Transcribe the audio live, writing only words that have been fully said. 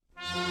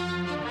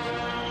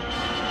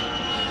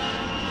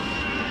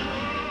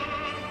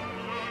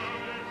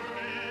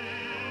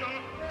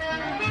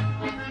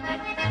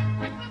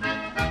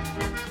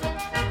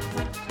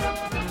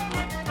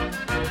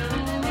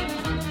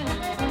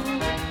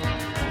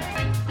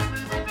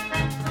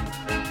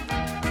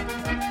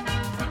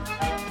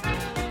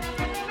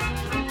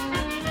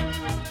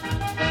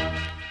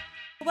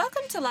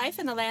to Life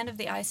in the Land of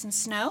the Ice and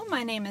Snow.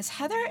 My name is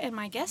Heather, and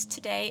my guest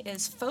today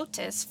is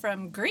Fotis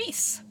from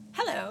Greece.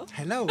 Hello.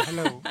 Hello,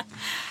 hello.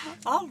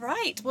 All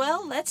right.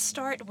 Well, let's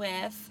start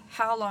with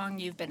how long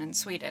you've been in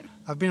Sweden.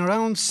 I've been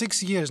around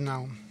 6 years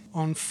now.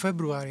 On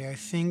February, I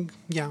think.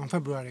 Yeah, on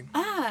February.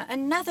 Ah,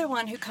 another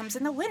one who comes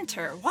in the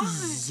winter. Why?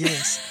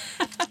 Yes.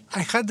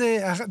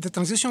 The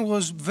transition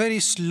was very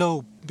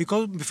slow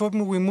because before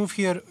we moved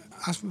here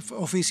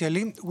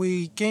officially,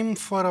 we came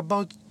for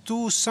about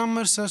 2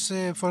 summers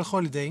for a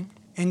holiday.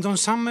 And on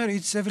summer,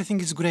 everything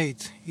is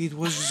great. It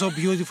was so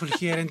beautiful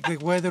here, and the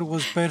weather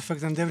was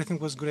perfect, and everything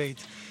was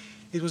great.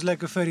 It was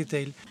like a fairy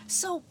tale.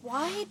 So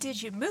why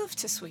did you move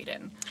to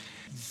Sweden?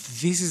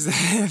 This is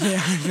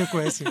the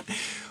question.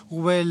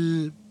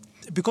 Well,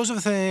 because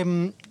of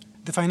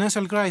the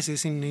financial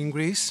crisis in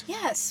Greece.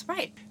 Yes,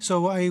 right.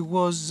 So I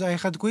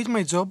had quit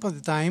my job at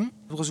the time.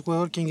 I was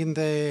working in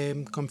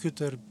the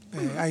computer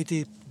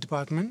IT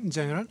department in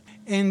general.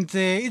 And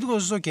it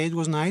was okay, it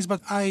was nice,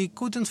 but I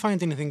couldn't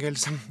find anything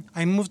else.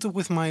 I moved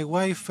with my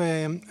wife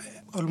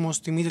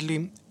almost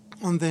immediately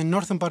on the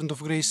northern part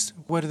of Greece,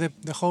 where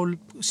the whole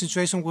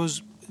situation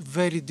was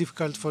very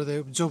difficult for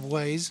the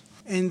job-wise.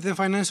 And the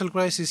financial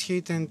crisis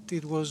hit, and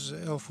it was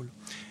awful.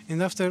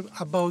 And after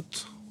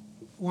about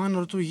 1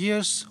 or 2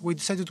 years, we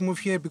decided to move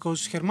here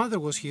because her mother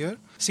was here.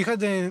 She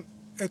had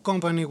a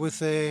company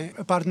with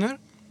a partner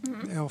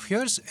of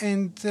hers,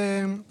 and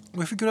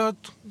we figured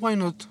out why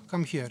not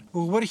come here.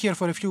 We were here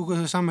for a few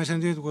summers,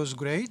 and it was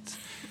great.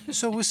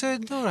 So we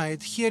said, all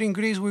right, here in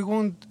Greece, we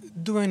won't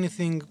do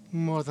anything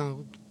more than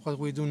what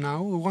we do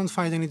now. We won't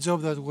find any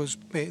job that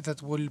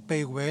will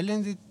pay well,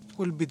 and it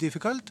will be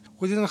difficult.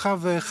 We didn't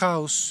have a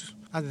house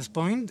at this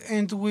point,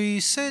 and we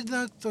said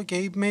that,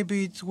 okay,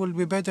 maybe it will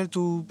be better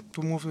to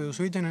move to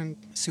Sweden and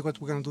see what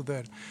we can do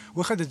there.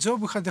 We had a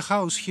job, we had a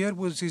house here,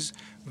 which is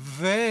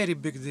very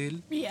big deal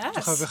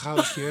to have a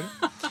house here,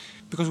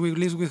 because we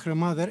lived with her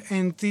mother,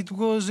 and it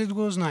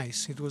was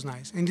nice. It was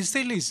nice, and it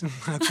still is,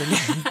 actually.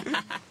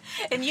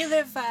 And you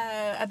live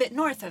a bit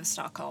north of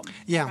Stockholm,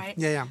 right?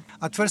 Yeah.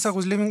 At first, we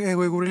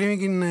were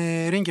living in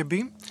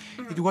Rinkeby.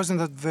 It wasn't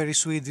that very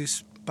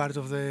Swedish part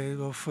of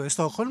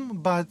Stockholm,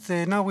 but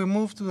now we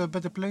moved to a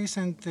better place,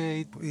 and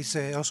it's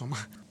awesome.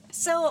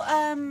 So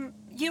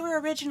you were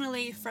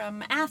originally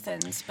from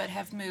Athens, but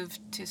have moved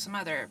to some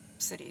other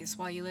cities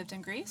while you lived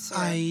in Greece?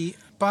 My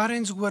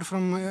parents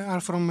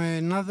are from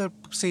another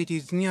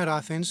city near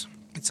Athens.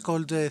 It's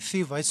called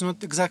Thiva. It's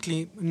not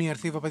exactly near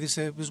Thiva, but it's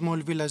a small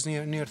village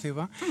near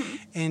Thiva.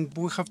 And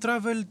we have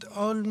traveled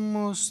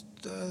almost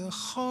the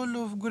whole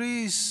of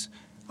Greece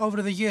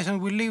over the years,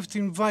 and we lived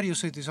in various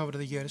cities over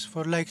the years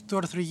for like 2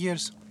 or 3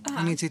 years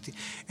in each city.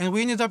 And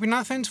we ended up in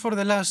Athens for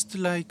the last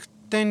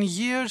 10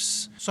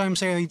 years. So I'm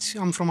saying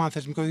I'm from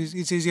Athens because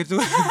it's easier to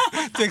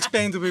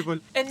explain to people.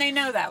 And they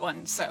know that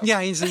one, so. Yeah,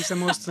 it's the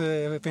most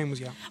famous,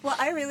 yeah. Well,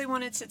 I really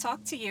wanted to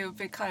talk to you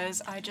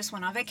because I just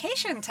went on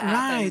vacation to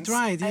Athens.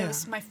 Right, yeah. It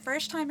was my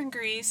first time in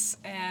Greece,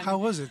 and how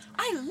was it?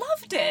 I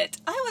loved it.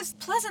 I was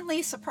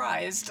pleasantly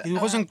surprised.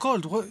 It wasn't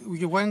cold.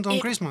 You went on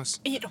Christmas.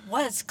 It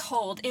was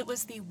cold. It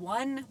was the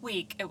 1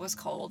 week it was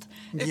cold.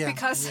 Yeah,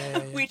 because yeah.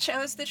 we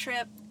chose the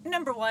trip,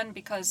 number one,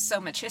 because so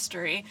much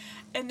history,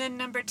 and then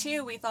number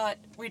two, we thought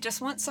we just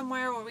want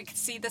somewhere where we could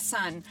see the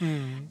sun.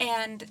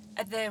 And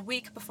the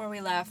week before we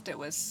left, it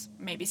was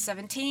maybe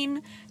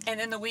 17, and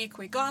then the week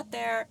we got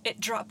there, it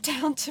dropped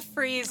down to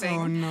freezing.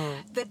 Oh no.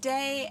 The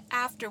day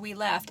after we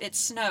left, it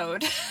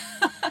snowed.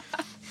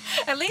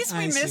 At least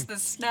we missed the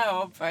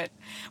snow, but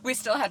we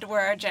still had to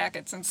wear our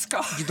jackets and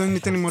scarves. You don't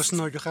need any more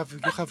snow. You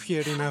have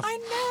here enough. I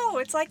know.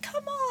 It's like,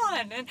 come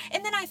on.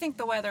 And then I think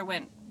the weather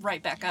went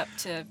right back up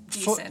to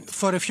decent.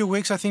 For a few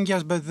weeks, I think,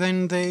 yes, but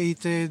then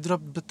it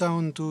dropped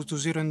down to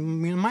 0 and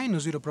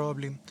 -0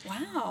 probably.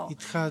 Wow.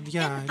 It had,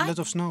 a lot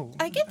of snow.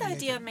 I get the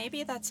idea maybe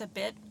that's a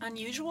bit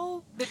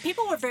unusual, but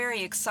people were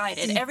very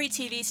excited. Every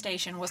TV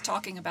station was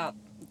talking about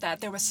that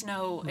there was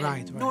snow in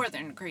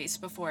northern Greece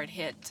before it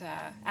hit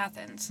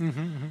Athens.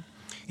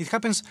 It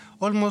happens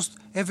almost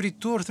every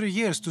 2 or 3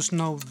 years to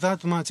snow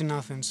that much in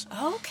Athens.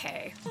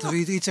 Okay. So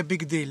it's a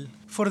big deal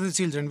for the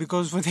children,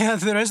 because for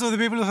the rest of the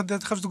people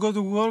that have to go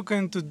to work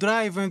and to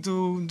drive and to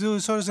do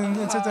chores and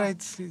etc.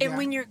 And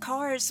when your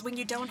cars, when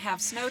you don't have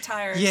snow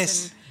tires. Yes,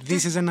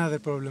 this is another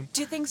problem.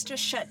 Do things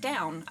just shut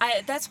down?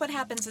 That's what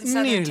happens in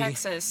southern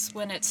Texas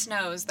when it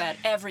snows, that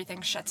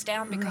everything shuts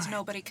down because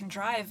nobody can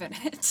drive in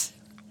it.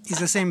 It's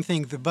the same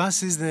thing. The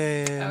buses, the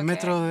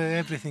metro,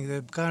 everything,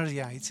 the cars,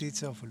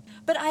 it's awful.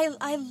 But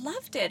I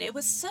loved it. It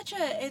was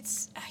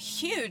it's a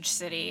huge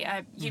city.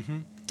 You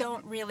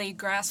don't really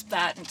grasp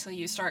that until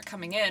you start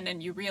coming in and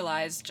you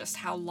realize just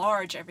how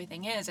large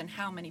everything is and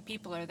how many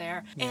people are there.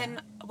 Yeah. And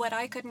what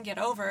I couldn't get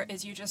over is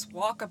you just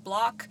walk a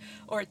block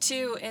or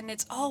two and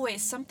it's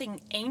always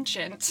something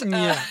ancient. So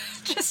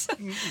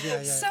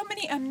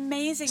many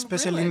amazing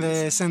especially ruins.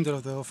 In the center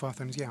of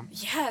Athens,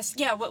 Yes,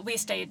 we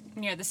stayed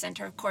near the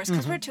center, of course,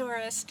 because we're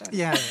tourists.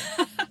 Yeah.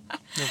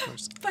 Of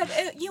course. But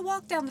you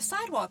walk down the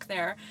sidewalk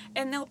there,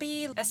 and there'll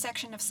be a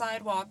section of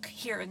sidewalk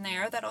here and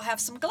there that'll have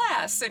some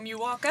glass, and you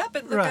walk up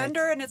and look Right.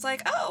 under, and it's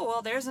like, oh,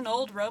 well, there's an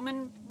old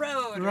Roman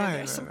road, or Right,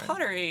 there's some right.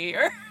 pottery,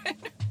 or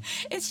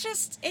it's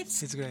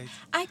It's great.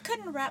 I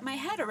couldn't wrap my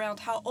head around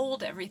how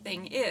old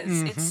everything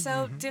is. It's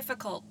so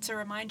difficult to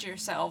remind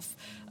yourself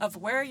of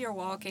where you're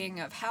walking,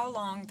 of how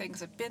long things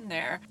have been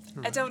there.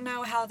 I don't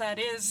know how that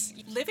is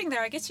living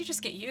there. I guess you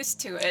just get used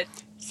to it.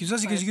 You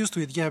just get Right. used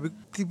to it, yeah.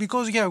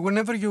 Because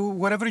wherever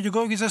you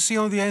go, you just see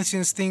all the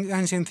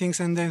ancient things,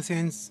 and then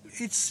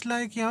it's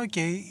like, yeah,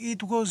 okay,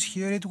 it was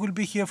here, it will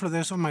be here for the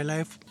rest of my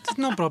life. It's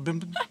no problem.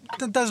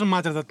 That doesn't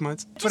matter that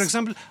much. For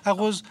example, I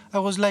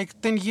was like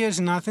 10 years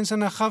in Athens,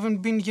 and I haven't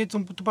been yet to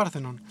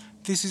Parthenon.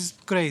 This is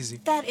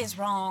crazy. That is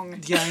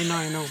wrong. Yeah,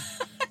 I know.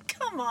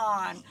 Come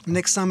on.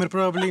 Next summer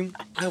probably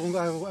I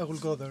will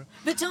go there.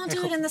 But don't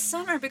do it in the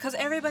summer, because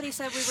everybody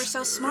said we were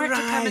so smart to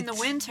come in the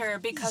Right. winter,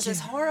 because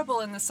it's horrible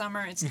in the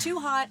summer. It's too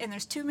hot and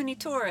there's too many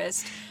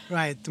tourists.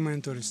 Right, too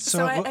many tourists.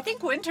 So I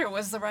think winter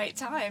was the right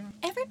time.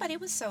 Everybody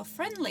was so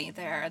friendly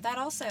there. That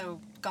also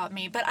got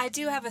me. But I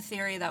do have a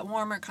theory that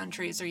warmer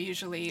countries are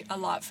usually a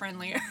lot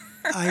friendlier.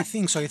 I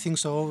think so.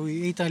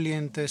 Italy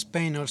and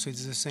Spain also,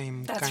 it's the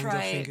same That's kind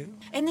right. of thing.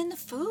 And then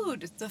the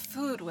food. The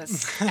food was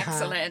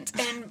excellent.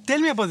 And Tell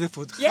me about the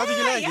food. How do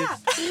you like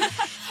it?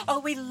 Oh,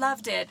 we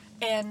loved it.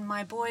 And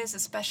my boys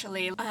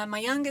especially. My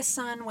youngest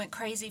son went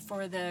crazy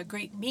for the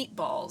Greek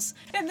meatballs.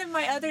 And then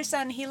my other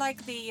son, he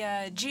liked the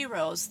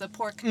gyros, the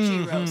pork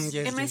gyros.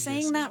 Yes, Am I yes,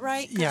 saying yes. that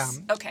right? 'Cause-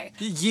 Yeah. Okay.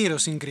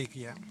 Gyros in Greek,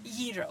 yeah.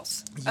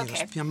 Gyros. Gyros.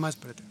 Okay. Yeah, much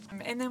better.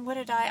 And then what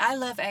did I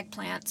love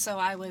eggplant, so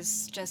I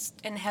was just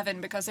in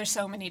heaven because there's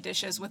so many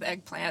dishes with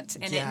eggplant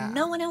in it. Yeah.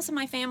 No one else in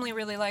my family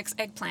really likes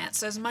eggplant,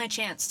 so it's my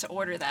chance to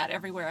order that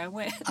everywhere I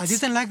went. I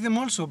didn't like them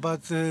also, but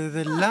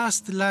the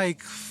last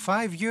like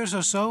 5 years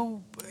or so,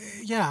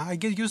 yeah, I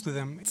get used to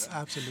them.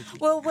 Absolutely.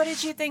 Well, what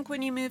did you think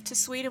when you moved to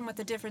Sweden with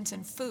the difference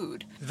in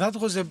food? That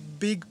was a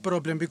big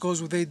problem because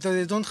they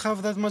don't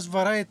have that much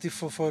variety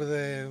for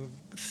the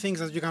things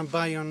that you can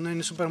buy on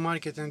any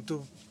supermarket, and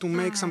to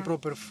make some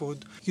proper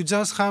food. You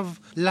just have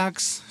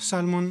lax,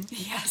 salmon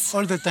Yes.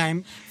 all the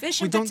time.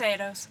 Fish We and don't-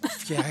 potatoes.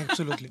 Yeah,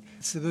 absolutely.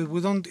 So we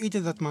don't eat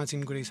it that much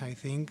in Greece, I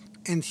think.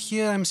 And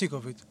here I'm sick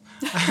of it.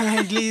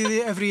 I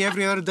eat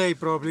every other day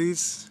probably.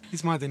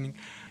 It's maddening.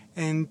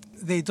 And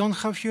they don't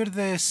have here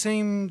the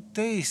same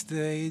taste.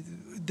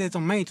 The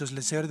tomatoes,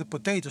 let's say, or the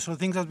potatoes, or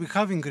things that we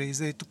have in Greece,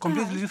 they're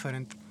completely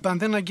different. But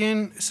then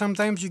again,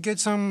 sometimes you get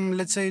some,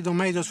 let's say,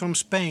 tomatoes from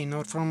Spain,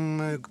 or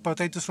from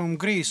potatoes from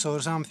Greece, or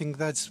something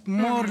that's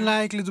more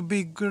likely to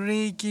be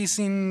Greekish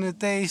in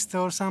taste,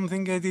 or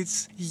something. And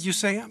you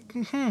say,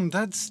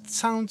 that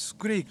sounds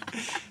Greek.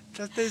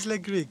 That tastes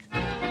like Greek.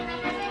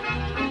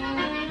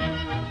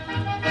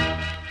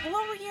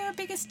 What were your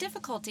biggest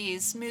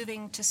difficulties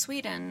moving to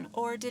Sweden,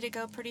 or did it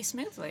go pretty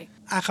smoothly?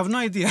 I have no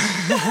idea,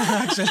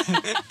 actually,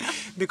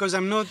 because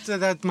I'm not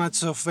that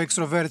much of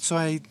extrovert, so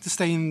I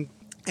stay in.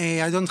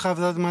 I don't have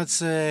that much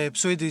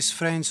Swedish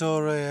friends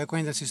or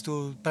acquaintances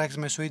to practice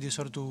my Swedish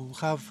or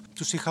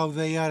to see how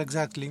they are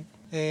exactly.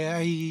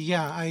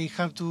 I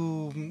have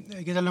to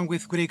get along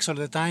with Greeks all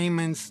the time,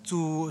 and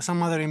to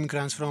some other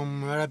immigrants from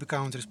Arabic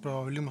countries,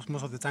 probably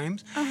most of the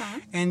times.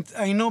 And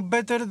I know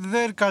better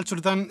their culture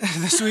than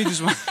the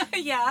Swedish one.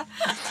 Yeah.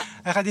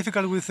 I had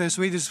difficulty with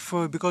Swedish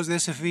because the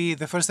SFE,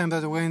 the first time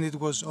that I went, it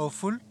was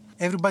awful.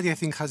 Everybody, I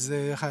think, has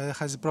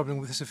a problem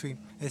with SFE.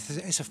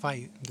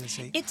 SFI, they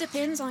say. It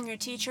depends on your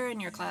teacher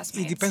and your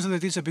classmates. It depends on the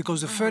teacher,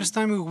 because the first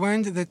time we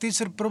went, the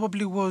teacher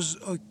probably was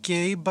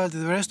okay, but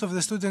the rest of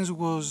the students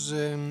was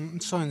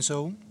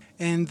so-and-so.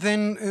 And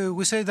then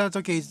we said that,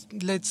 okay,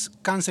 let's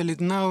cancel it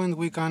now and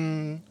we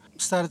can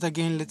start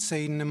again, let's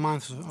say, in a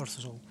month or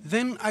so.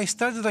 Then I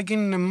started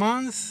again in a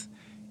month.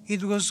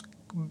 It was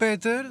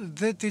better,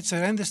 the teacher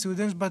and the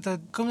students, but I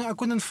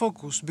couldn't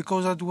focus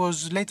because it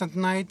was late at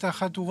night. I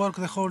had to work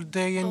the whole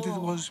day, and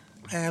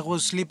I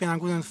was sleeping. I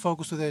couldn't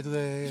focus to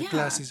the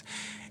classes.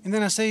 And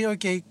then I say,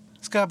 okay,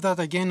 scrap that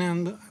again,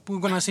 and we're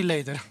gonna see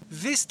later.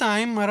 This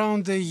time,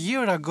 around a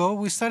year ago,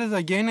 we started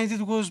again, and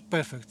it was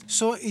perfect.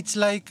 So it's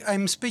like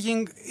I'm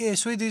speaking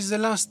Swedish the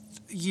last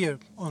year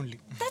only.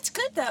 That's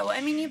good, though.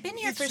 I mean, you've been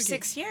here It's for okay.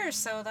 6 years,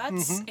 so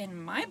that's,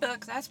 in my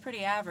book, that's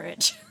pretty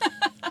average.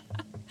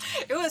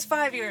 It was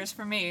 5 years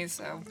for me,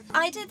 so.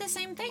 I did the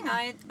same thing.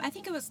 I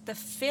think it was the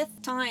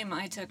 5th time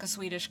I took a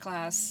Swedish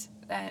class,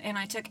 and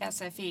I took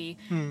SFE.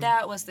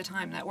 That was the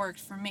time that worked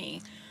for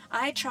me.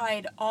 I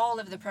tried all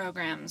of the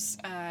programs.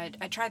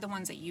 I tried the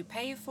ones that you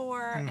pay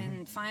for,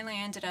 and finally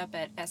I ended up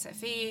at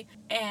SFE.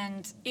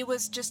 And it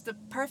was just the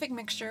perfect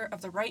mixture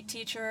of the right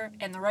teacher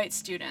and the right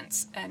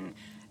students. And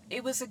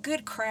it was a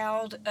good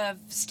crowd of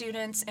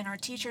students, and our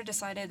teacher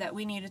decided that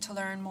we needed to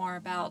learn more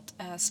about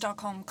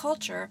Stockholm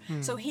culture.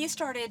 So he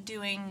started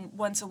doing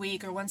once a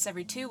week or once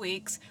every 2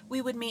 weeks,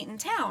 we would meet in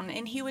town,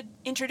 and he would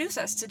introduce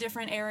us to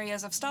different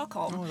areas of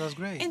Stockholm. Oh, that's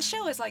great. And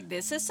show us, like,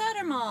 this is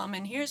Södermalm,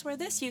 and here's where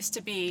this used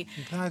to be.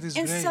 That is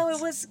and great. so it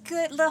was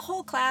good. The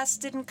whole class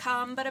didn't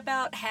come, but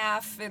about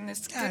half in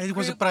this good It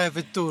was a group.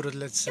 private tour,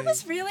 let's say. It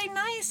was really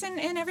nice,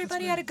 and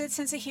everybody had a good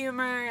sense of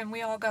humor, and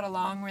we all got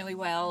along really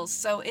well.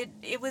 So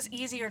it was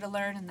easier to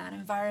learn in that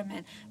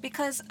environment,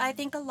 because I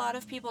think a lot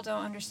of people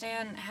don't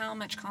understand how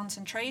much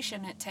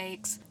concentration it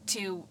takes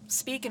to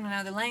speak in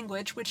another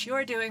language, which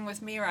you're doing with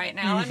me right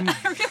now, and I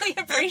really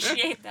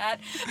appreciate that.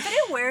 But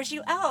it wears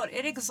you out.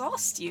 It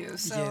exhausts you.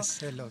 So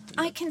Yes, a lot.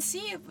 I can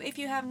see if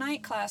you have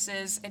night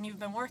classes and you've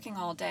been working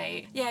all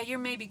day, yeah,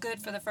 you're maybe good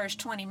for the first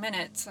 20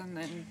 minutes, and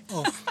then...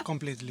 Off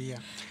completely, yeah.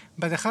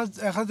 But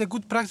I had a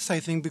good practice, I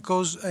think,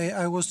 because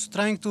I was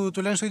trying to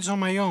learn Swedish on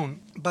my own.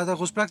 But I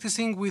was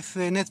practicing with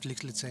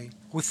Netflix, let's say,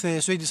 with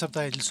Swedish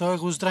subtitles. So I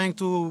was trying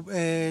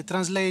to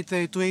translate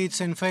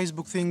tweets and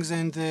Facebook things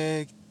and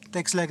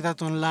text like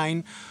that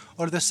online,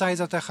 or the sites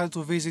that I had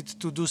to visit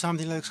to do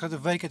something like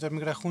Skatteverket or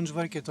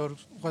Migrationsverket or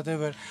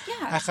whatever.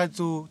 Yeah. I had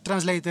to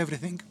translate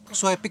everything.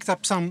 So I picked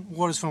up some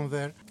words from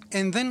there.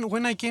 And then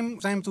when I came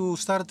time to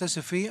start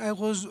SFE, I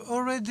was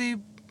already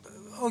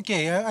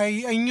okay.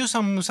 I knew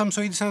some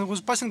Swedish and I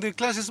was passing the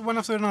classes one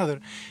after another.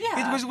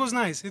 Yeah. It was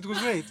nice. It was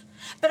great.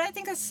 But I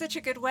think that's such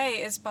a good way,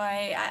 is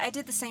by... I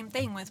did the same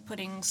thing with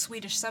putting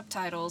Swedish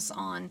subtitles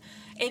on.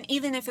 And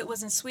even if it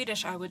was in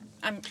Swedish, I would...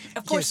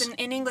 of course, Yes.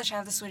 in English I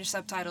have the Swedish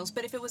subtitles,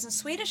 but if it was in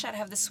Swedish, I'd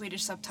have the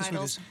Swedish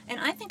subtitles. And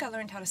I think I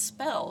learned how to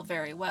spell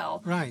very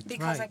well. Right,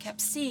 Because I right.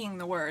 kept seeing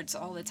the words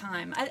all the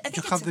time. I think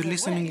You it's have a the good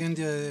listening way. and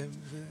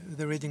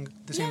the reading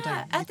at the same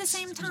time. Yeah, at the It's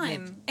same great.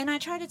 time. And I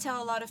try to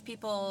tell a lot of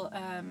people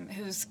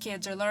whose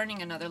kids are learning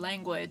another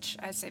language,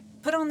 I say,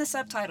 put on the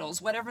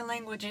subtitles, whatever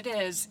language it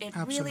is. It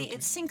really, Absolutely.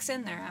 it sinks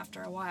in there after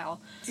a while.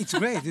 It's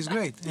great. It's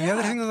great. And the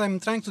other thing that I'm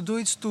trying to do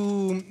is to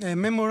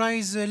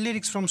memorize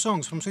lyrics from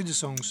songs, from Swedish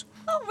songs.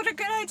 Oh, what a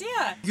good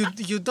idea.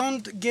 You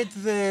don't get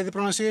the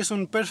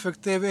pronunciation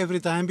perfect every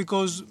time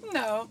because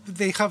No.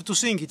 they have to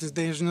sing it.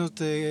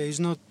 He's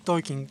not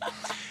talking.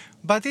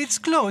 But it's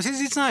close.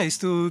 It's nice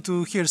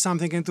to hear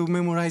something and to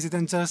memorize it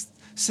and just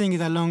sing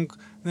it along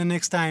the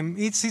next time.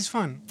 It's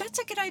fun. That's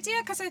a good idea,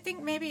 because I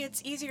think maybe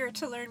it's easier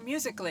to learn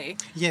musically.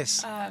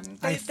 Yes.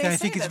 They I say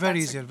think it's that very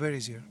that's a- easier, very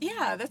easier.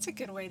 Yeah, that's a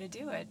good way to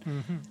do it.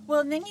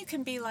 Well, and then you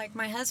can be like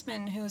my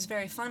husband, who's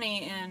very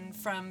funny and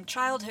from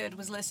childhood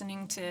was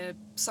listening to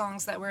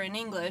songs that were in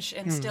English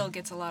and still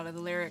gets a lot of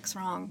the lyrics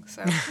wrong.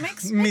 So it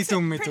makes Me it too,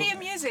 me pretty too.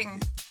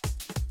 amusing.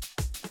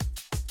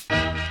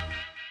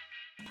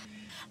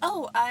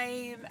 Oh,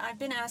 I've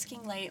been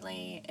asking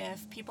lately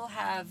if people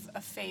have a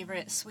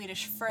favorite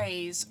Swedish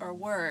phrase or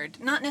word.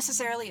 Not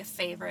necessarily a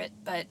favorite,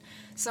 but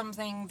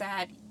something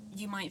that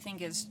you might think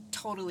is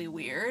totally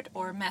weird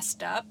or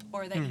messed up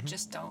or that you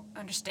just don't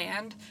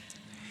understand.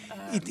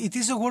 It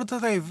is a word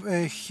that I've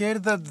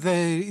heard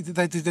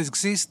that it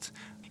exists.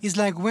 It's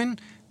like when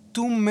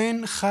two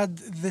men had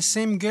the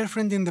same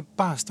girlfriend in the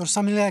past or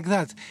something like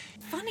that.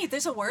 Funny,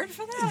 there's a word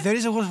for that? There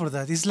is a word for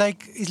that. It's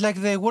like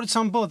the word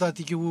sambo, that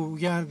you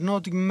are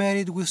not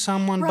married with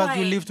someone but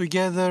you Right. live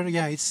together.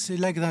 Yeah, it's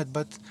like that.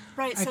 But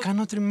Right, I so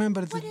cannot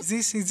remember. what is-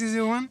 Is this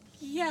the one?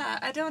 Yeah,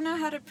 I don't know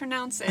how to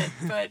pronounce it,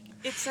 but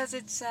it says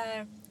it's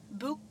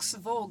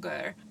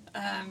Buxvåger.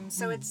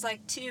 So it's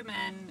like two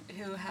men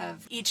who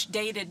have each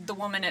dated the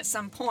woman at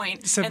some point,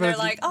 and they're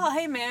Separately. like, "Oh,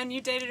 hey man, you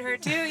dated her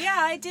too? Yeah,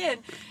 I did."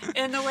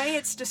 And the way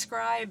it's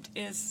described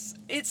is,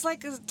 it's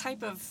like a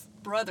type of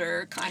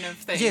brother kind of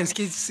thing. Yes,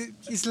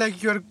 it's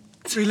like you're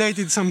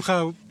related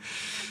somehow.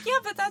 Yeah,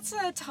 but that's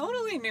a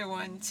totally new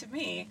one to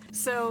me.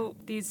 So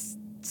these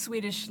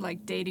Swedish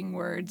like dating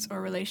words or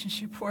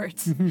relationship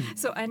words.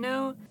 So I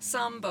know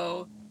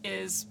sambo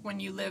is when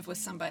you live with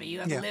somebody. You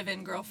have Yeah. a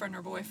live-in girlfriend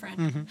or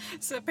boyfriend.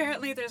 So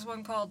apparently there's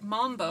one called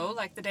mambo,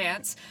 like the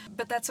dance,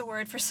 but that's a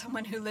word for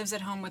someone who lives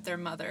at home with their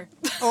mother.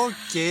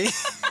 Okay.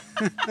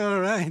 All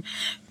right.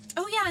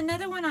 Oh yeah,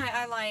 another one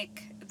I like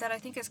that I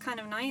think is kind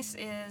of nice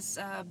is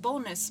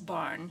bonus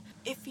barn.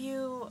 If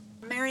you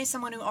marry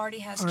someone who already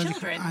has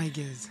children, I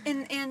guess.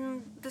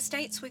 in the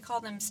States we call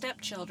them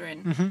stepchildren,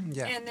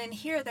 yeah. and then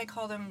here they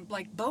call them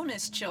like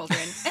bonus children.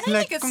 And I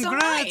Like, think it's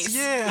congrats, so nice.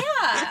 yeah.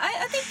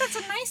 I think that's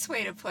a nice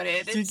way to put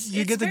it. It's,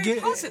 you it's get very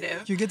a positive.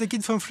 You get a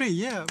kid for free.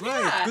 Yeah,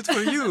 right. Yeah. Good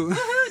for you.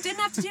 Woohoo! Didn't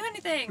have to do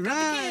anything. Got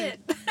the Right.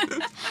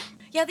 kid.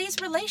 Yeah, these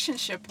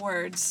relationship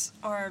words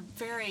are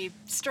very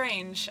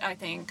strange, I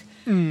think.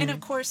 And of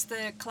course,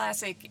 the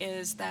classic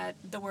is that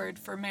the word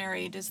for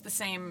married is the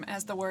same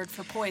as the word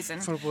for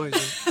poison. For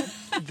poison.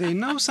 They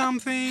know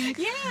something.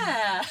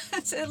 Yeah,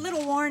 it's a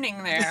little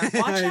warning there.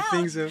 Watch I out.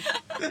 think so.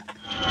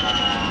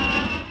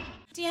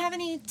 Do Do you have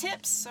any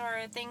tips or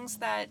things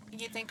that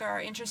you think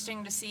are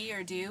interesting to see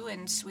or do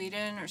in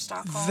Sweden or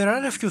Stockholm? There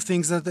are a few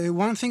things that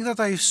one thing that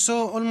I saw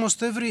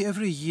almost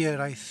every year.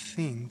 I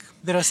think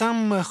there are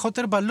some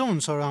hotter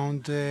balloons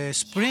around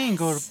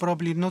spring or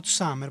probably not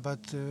summer, but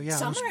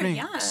Summer, spring.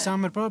 yeah.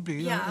 Summer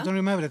probably. Yeah. I don't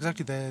remember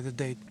exactly the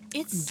date.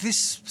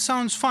 This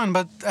sounds fun,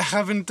 but I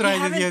haven't You tried it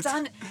haven't yet.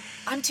 done.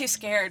 I'm too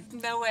scared.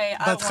 No way.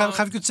 But I won't.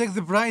 have you checked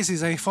the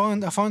prices? I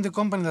found a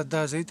company that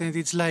does it, and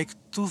it's like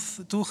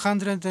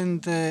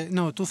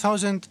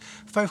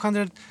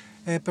 2,500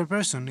 per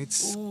person.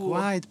 It's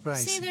quite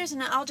pricey. See,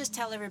 I'll just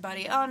tell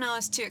everybody, oh no,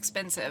 it's too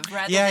expensive.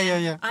 Rather Yeah, than, yeah,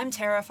 yeah. I'm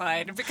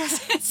terrified because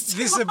it's too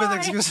This is a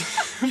better high. excuse,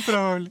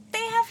 probably.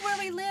 They have where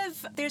we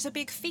live. There's a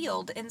big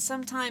field, and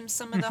sometimes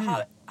some of the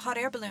hot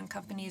air balloon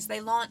companies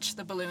they launch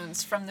the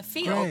balloons from the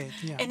field, Great,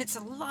 yeah. and it's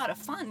a lot of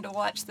fun to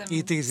watch them.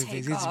 It is.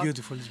 take It's off.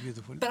 beautiful. It's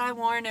beautiful. But I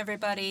warn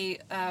everybody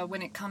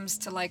when it comes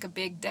to like a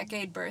big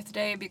decade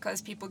birthday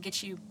because people get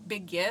you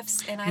big gifts,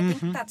 and I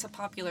think that's a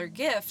popular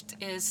gift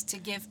is to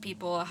give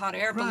people a hot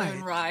air balloon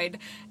Right. ride.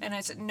 And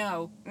I said,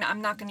 no,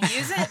 I'm not going to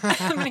use it.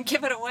 I'm going to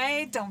give it away.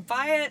 Don't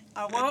buy it.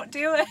 I won't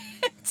do it.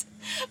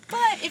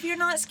 But if you're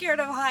not scared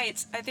of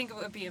heights, I think it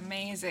would be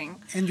amazing.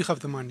 And you have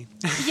the money.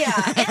 Yeah,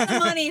 and the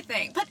money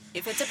thing. But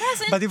if it's a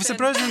present, But if it's a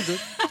then- present,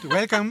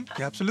 welcome.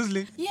 Yeah,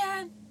 absolutely.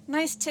 Yeah,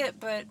 nice tip,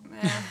 but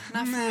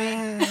not for me.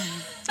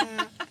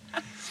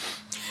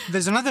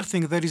 There's another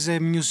thing. There is a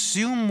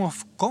museum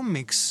of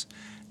comics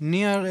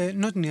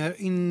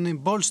in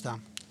Bolsta,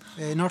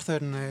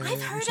 northern.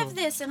 I've heard so- of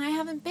this and I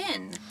haven't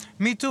been.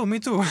 Me too.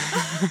 You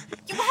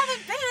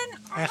haven't been?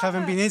 I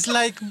haven't been. It's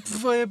like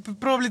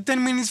probably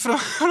 10 minutes from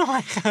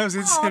my house.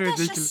 It's Oh, that's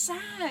ridiculous. just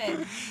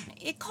sad.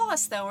 It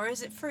costs though, or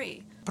is it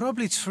free?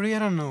 Probably it's free. I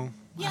don't know.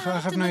 Yeah, I I'll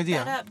have have to no look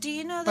idea. that up. Do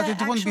you know But the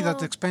it won't be that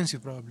actual-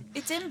 expensive, probably.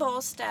 It's in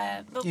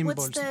Bålsta, but In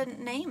what's Bålsta.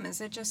 the name?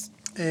 Is it just...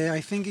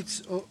 I think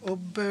it's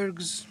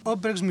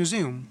Oberg's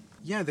Museum.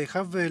 Yeah, they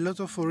have a lot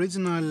of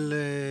original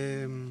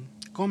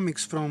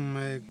comics from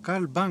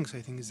Carl Banks,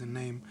 I think is the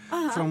name,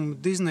 from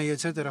Disney,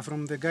 etc.,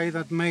 from the guy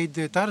that made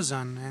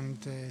Tarzan and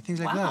things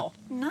like that. Wow,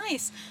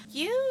 nice.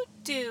 You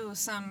do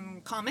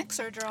some comics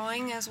or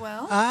drawing as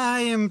well?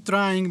 I am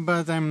trying,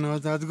 but I'm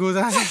not that good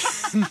at it.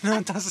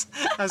 Not as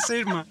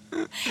Irma.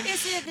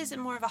 Is it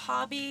more of a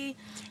hobby?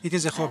 It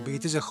is a hobby.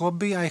 It is a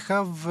hobby. I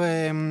have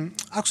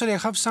actually I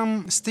have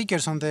some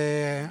stickers on the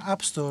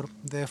App Store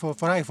for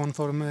iPhone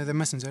for the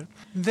Messenger.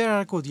 They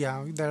are good.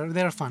 Yeah,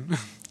 they are fun.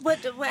 What?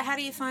 How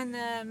do you find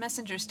the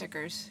messenger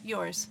stickers?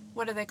 Yours?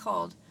 What are they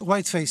called?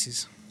 White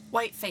faces.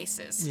 White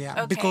faces. Yeah,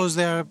 Okay. because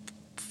they are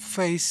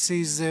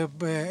faces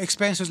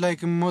expenses like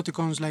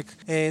emoticons like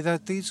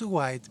that is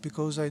white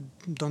because I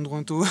don't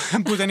want to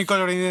put any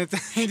color in it.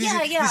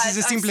 This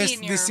is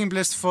the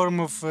simplest form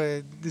of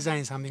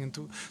design something and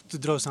to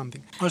draw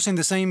something. Also in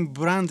the same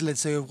brand,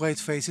 let's say, of white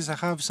faces, I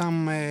have some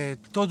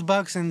tote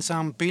bags and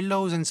some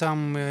pillows and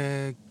some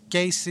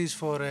cases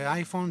for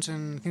iPhones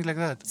and things like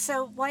that.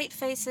 So white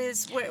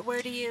faces.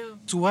 Where do you?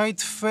 It's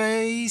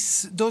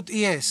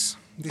whiteface.es.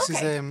 This is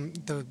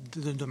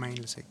the domain,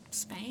 let's say.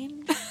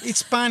 Spain. It's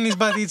Spanish,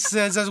 but it's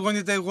just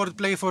wanted a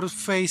wordplay for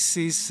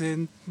faces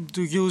and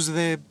to use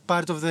the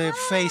part of the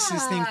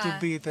faces thing to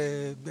be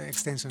the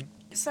extension.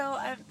 So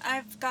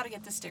I've got to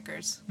get the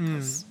stickers.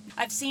 'Cause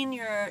I've seen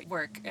your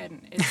work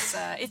and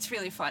it's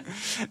really fun.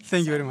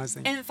 Thank you very much.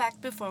 Thank you. In fact,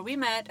 before we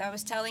met, I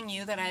was telling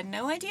you that I had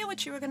no idea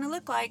what you were going to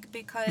look like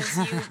because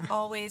you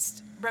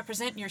always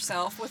represent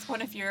yourself with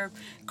one of your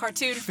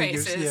cartoon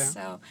Figures, faces. yeah.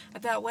 So I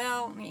thought,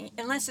 well,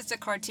 unless it's a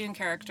cartoon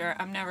character,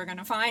 I'm never going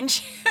to find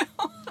you.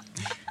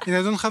 And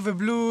I don't have a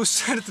blue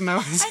shirt now.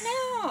 I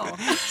know.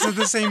 It's not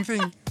the same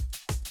thing.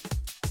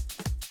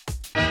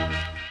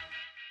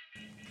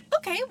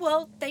 Okay,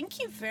 well, thank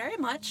you very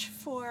much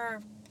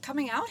for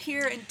coming out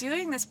here and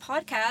doing this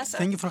podcast.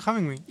 Thank you for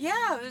having me. Yeah,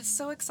 I was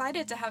so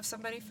excited to have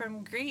somebody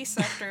from Greece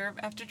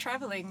after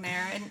traveling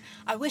there, and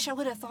I wish I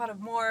would have thought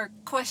of more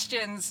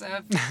questions.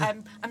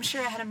 I'm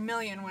sure I had a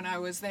million when I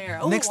was there.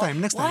 Oh, Next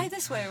time. Why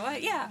this way? Why?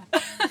 Yeah.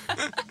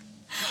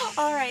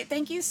 All right.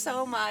 Thank you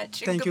so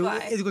much. Thank you.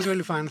 Goodbye. It was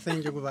really fun.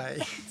 Thank you. Goodbye.